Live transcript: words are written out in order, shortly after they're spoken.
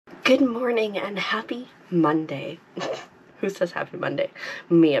Good morning and happy Monday. Who says happy Monday?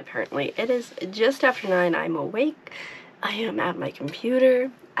 Me, apparently. It is just after 9. I'm awake. I am at my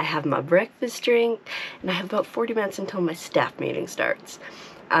computer. I have my breakfast drink, and I have about 40 minutes until my staff meeting starts.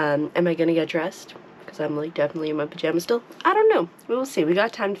 Am I gonna get dressed? Because I'm like definitely in my pajamas still. I don't know. We'll see. We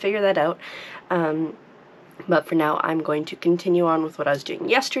got time to figure that out. But for now, I'm going to continue on with what I was doing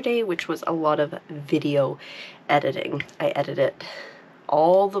yesterday, which was a lot of video editing. I edited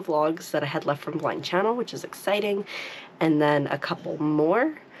all the vlogs that I had left from Blind Channel, which is exciting, and then a couple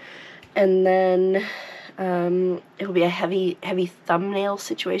more, and then it'll be a heavy thumbnail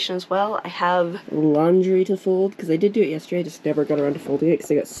situation as well. I have laundry to fold, because I did do it yesterday, I just never got around to folding it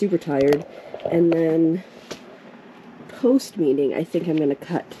because I got super tired. And then post-meeting, I think I'm going to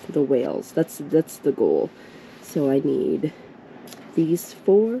cut the whales. That's the goal. So I need these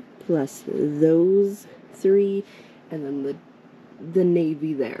 4 plus those 3, and then the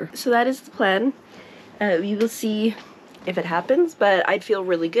navy there. So that is the plan. We will see if it happens, but I'd feel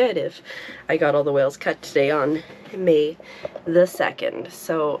really good if I got all the whales cut today on May the 2nd.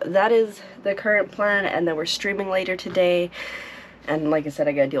 So that is the current plan, and then we're streaming later today. And like I said,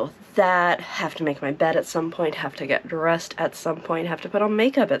 I gotta deal with that, have to make my bed at some point, have to get dressed at some point, have to put on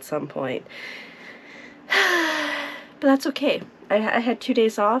makeup at some point. But that's okay. I had 2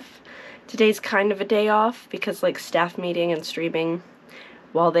 days off. Today's kind of a day off because like staff meeting and streaming,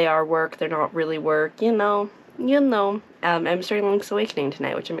 while they are work, they're not really work, you know. I'm starting Link's Awakening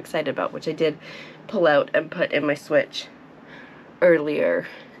tonight, which I'm excited about, which I did pull out and put in my Switch earlier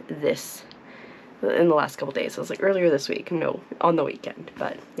in the last couple days. I was like earlier this week, no, on the weekend.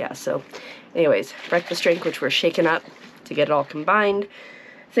 But yeah, so anyways, breakfast drink, which we're shaking up to get it all combined.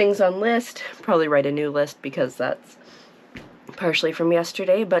 Things on list, probably write a new list because that's partially from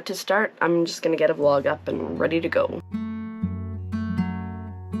yesterday, but to start, I'm just gonna get a vlog up and ready to go.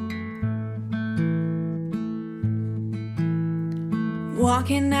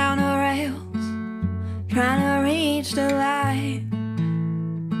 Walking down the rails, trying to reach the light.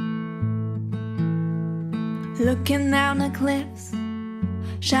 Looking down the cliffs,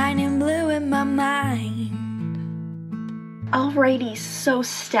 shining blue in my mind. Alrighty, so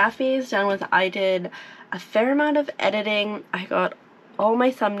staffy is done with. I did a fair amount of editing. I got all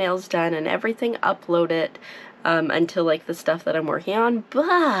my thumbnails done and everything uploaded until like the stuff that I'm working on.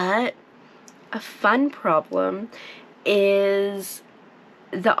 But a fun problem is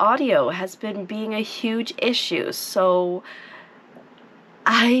the audio has been being a huge issue. So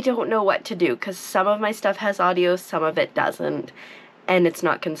I don't know what to do because some of my stuff has audio, some of it doesn't, and it's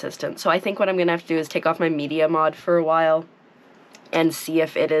not consistent. So I think what I'm gonna have to do is take off my media mod for a while and see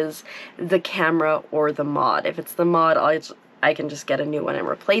if it is the camera or the mod. If it's the mod, I can just get a new one and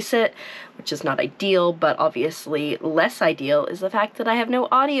replace it, which is not ideal, but obviously less ideal is the fact that I have no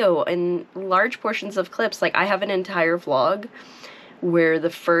audio in large portions of clips. Like I have an entire vlog where the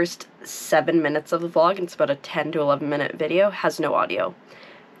first 7 minutes of the vlog, and it's about a 10 to 11 minute video, has no audio.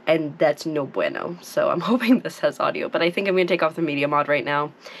 And that's no bueno. So I'm hoping this has audio, but I think I'm gonna take off the media mod right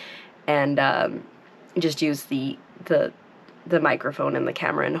now and just use the microphone and the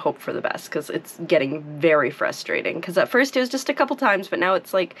camera and hope for the best, because it's getting very frustrating. Because at first it was just a couple times, but now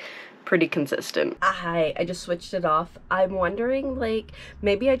it's like pretty consistent. I just switched it off. I'm wondering, like,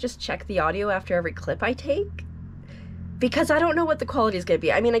 maybe I just check the audio after every clip I take, because I don't know what the quality is gonna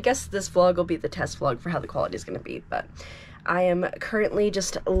be. I mean, I guess this vlog will be the test vlog for how the quality is gonna be, but I am currently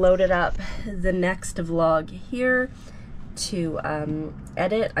just loaded up the next vlog here to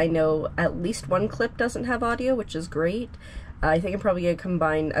edit. I know at least one clip doesn't have audio, which is great. I think I'm probably gonna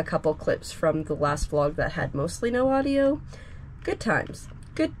combine a couple clips from the last vlog that had mostly no audio. Good times.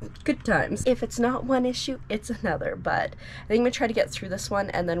 Good times. If it's not one issue, it's another, but I think I'm gonna try to get through this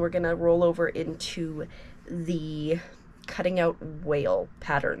one, and then we're gonna roll over into the cutting out whale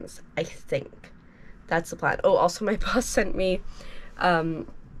patterns, I think. That's the plan. Oh, also my boss sent me an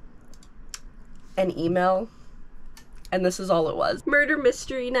email, and this is all it was. Murder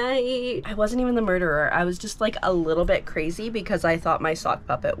mystery night. I wasn't even the murderer. I was just like a little bit crazy because I thought my sock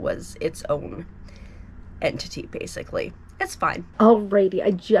puppet was its own entity, basically. It's fine. Alrighty,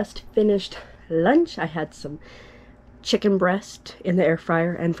 I just finished lunch. I had some chicken breast in the air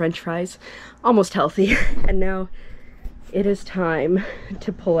fryer and french fries. Almost healthy. And now it is time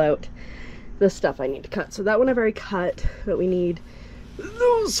to pull out the stuff I need to cut. So that one I've already cut, but we need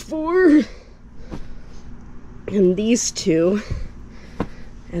those 4 and these 2,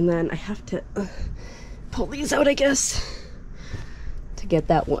 and then I have to pull these out, I guess, to get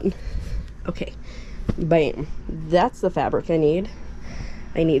that one. Okay, bam, that's the fabric I need.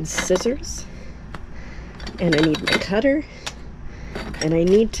 I need scissors, and I need my cutter, And I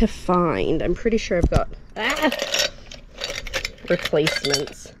need to find, I'm pretty sure I've got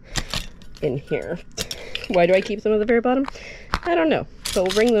replacements in here. Why do I keep them at the very bottom? I don't know. So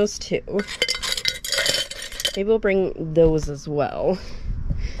we'll bring those too. Maybe we'll bring those as well.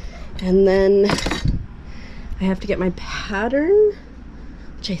 And then I have to get my pattern,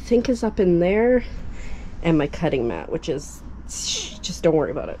 which I think is up in there, and my cutting mat, which is, just don't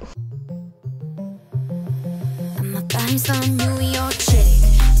worry about it. I'm a Boston, New York chick,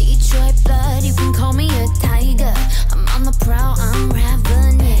 Detroit blood, you can call me a tiger. I'm on the prowl, I'm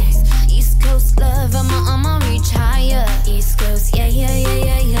ravenous. East Coast love, I'ma reach higher. East Coast, yeah. I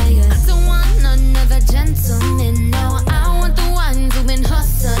don't want another gentleman, no. I want the ones who've been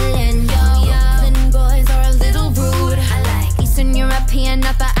hustling, yo. Open boys are a little rude. I like Eastern European,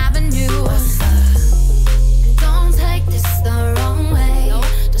 not the avenue. And don't take this the wrong way.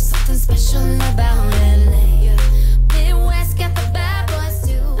 There's something special about LA. Midwest got the bad boys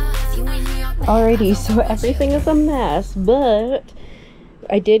too. Alrighty, so everything is a mess, but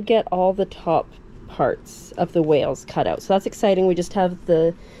I did get all the top parts of the whales cut out, so that's exciting. We just have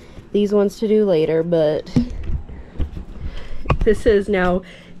these ones to do later, but this is now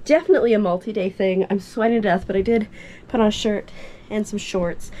definitely a multi-day thing. I'm sweating to death, but I did put on a shirt and some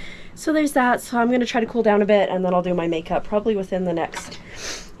shorts, so there's that. So I'm gonna try to cool down a bit, and then I'll do my makeup probably within the next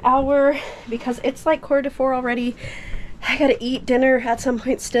hour, because it's like 3:45 already. I gotta eat dinner at some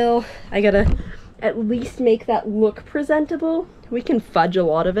point still. I gotta at least make that look presentable. We can fudge a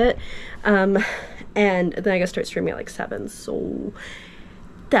lot of it, and then I gotta start streaming at like 7, so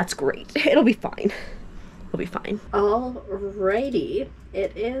that's great. It'll be fine. It'll be fine. Alrighty,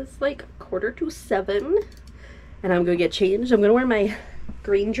 it is like 6:45, and I'm gonna get changed. I'm gonna wear my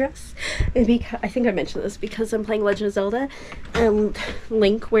green dress, and I think I mentioned this because I'm playing Legend of Zelda, and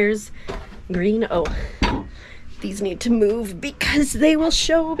Link wears green. Oh, these need to move because they will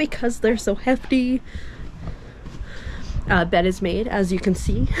show, because they're so hefty. Bed is made, as you can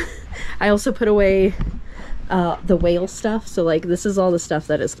see. I also put away the whale stuff, so like this is all the stuff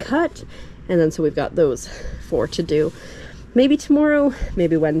that is cut, and then so we've got those 4 to do. Maybe tomorrow,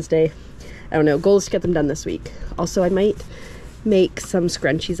 maybe Wednesday, I don't know. Goal is to get them done this week. Also, I might make some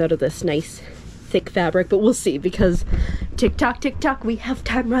scrunchies out of this nice thick fabric, but we'll see, because tick tock, we have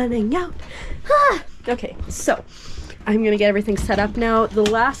time running out. Okay, so I'm gonna get everything set up now. The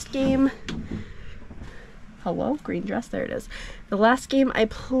last game, hello, green dress, there it is. The last game I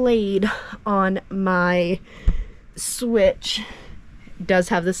played on my Switch does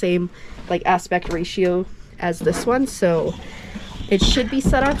have the same like aspect ratio as this one, so it should be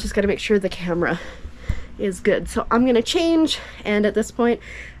set up. Just gotta make sure the camera is good. So I'm gonna change, and at this point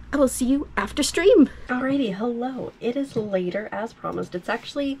I will see you after stream. Alrighty, hello. It is later as promised. It's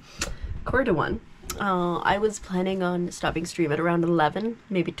actually 1:15. I was planning on stopping stream at around 11,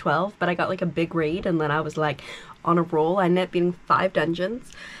 maybe 12, but I got like a big raid, and then I was like on a roll. I ended up beating 5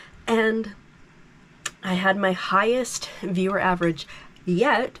 dungeons, and I had my highest viewer average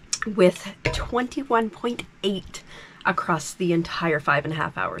yet with 21.8 across the entire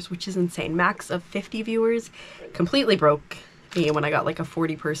 5.5 hours, which is insane. Max of 50 viewers. Completely broke me when I got like a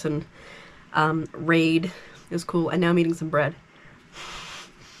 40-person raid. It was cool, and now I'm eating some bread.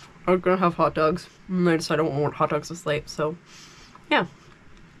 I'm gonna have hot dogs. I decided I don't want hot dogs this late, so yeah.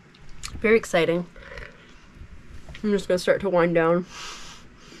 Very exciting. I'm just gonna start to wind down,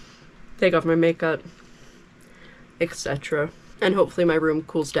 take off my makeup, etc. And hopefully my room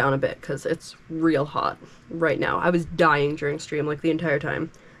cools down a bit, because it's real hot right now. I was dying during stream like the entire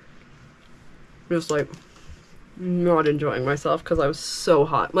time. Just like not enjoying myself because I was so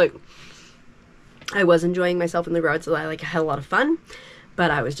hot. Like, I was enjoying myself in the regards that I like had a lot of fun,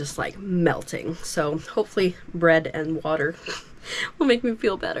 but I was just like melting. So hopefully bread and water will make me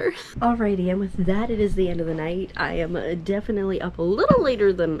feel better. Alrighty, and with that, it is the end of the night. I am definitely up a little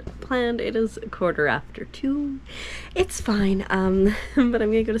later than planned. It is 2:15. It's fine, but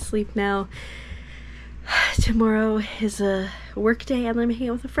I'm gonna go to sleep now. Tomorrow is a work day, and I'm hanging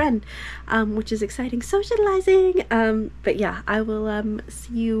out with a friend, which is exciting. Socializing. But yeah, I will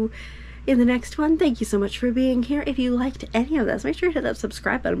see you in the next one. Thank you so much for being here. If you liked any of this, make sure to hit that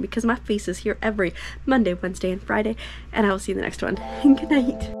subscribe button, because my face is here every Monday, Wednesday, and Friday, and I will see you in the next one. Good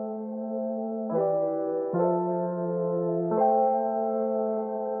night.